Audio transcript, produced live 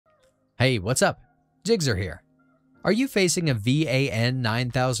Hey, what's up? Jigxor here. Are you facing a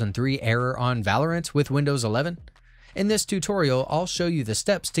VAN9003 error on Valorant with Windows 11? In this tutorial, I'll show you the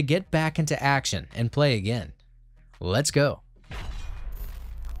steps to get back into action and play again. Let's go.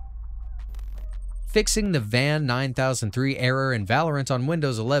 Fixing the VAN9003 error in Valorant on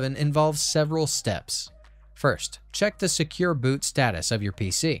Windows 11 involves several steps. First, check the secure boot status of your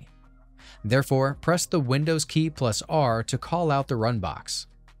PC. Therefore, press the Windows key plus R to call out the run box.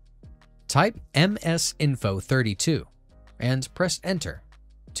 Type msinfo32 and press Enter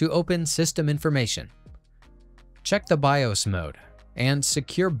to open System Information. Check the BIOS mode and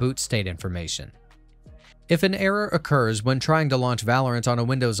secure boot state information. If an error occurs when trying to launch Valorant on a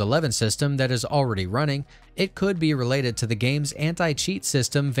Windows 11 system that is already running, it could be related to the game's anti-cheat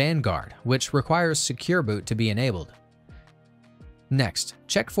system Vanguard, which requires secure boot to be enabled. Next,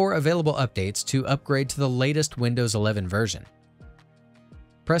 check for available updates to upgrade to the latest Windows 11 version.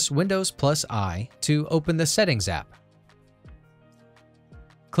 Press Windows plus I to open the Settings app.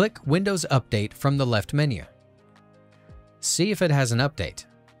 Click Windows Update from the left menu. See if it has an update.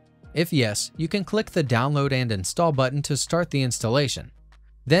 If yes, you can click the Download and Install button to start the installation.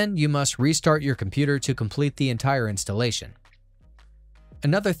 Then you must restart your computer to complete the entire installation.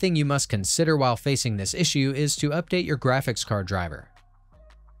 Another thing you must consider while facing this issue is to update your graphics card driver.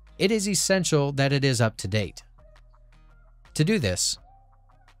 It is essential that it is up to date. To do this,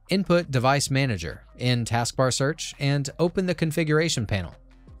 input Device Manager in Taskbar Search and open the Configuration panel.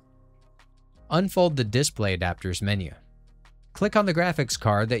 Unfold the Display Adapters menu. Click on the graphics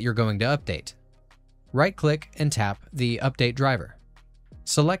card that you're going to update. Right-click and tap the Update Driver.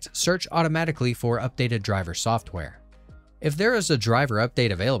 Select Search automatically for updated driver software. If there is a driver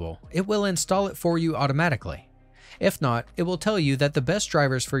update available, it will install it for you automatically. If not, it will tell you that the best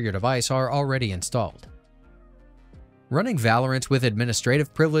drivers for your device are already installed. Running Valorant with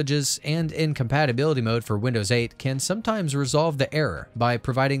administrative privileges and in compatibility mode for Windows 8 can sometimes resolve the error by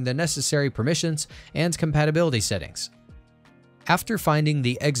providing the necessary permissions and compatibility settings. After finding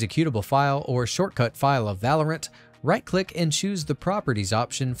the executable file or shortcut file of Valorant, right-click and choose the Properties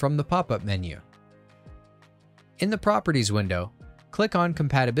option from the pop-up menu. In the Properties window, click on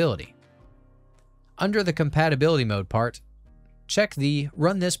Compatibility. Under the Compatibility Mode part, check the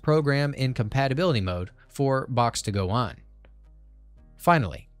Run this program in compatibility mode for box to go on.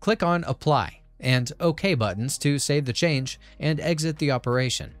 Finally, click on Apply and OK buttons to save the change and exit the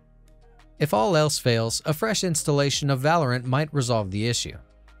operation. If all else fails, a fresh installation of Valorant might resolve the issue.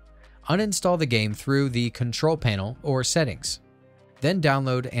 Uninstall the game through the Control Panel or Settings. Then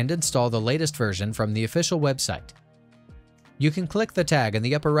download and install the latest version from the official website. You can click the tag in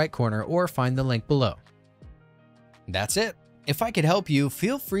the upper right corner or find the link below. That's it. If I could help you,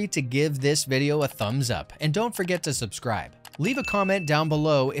 feel free to give this video a thumbs up and don't forget to subscribe. Leave a comment down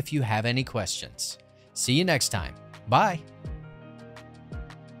below if you have any questions. See you next time. Bye.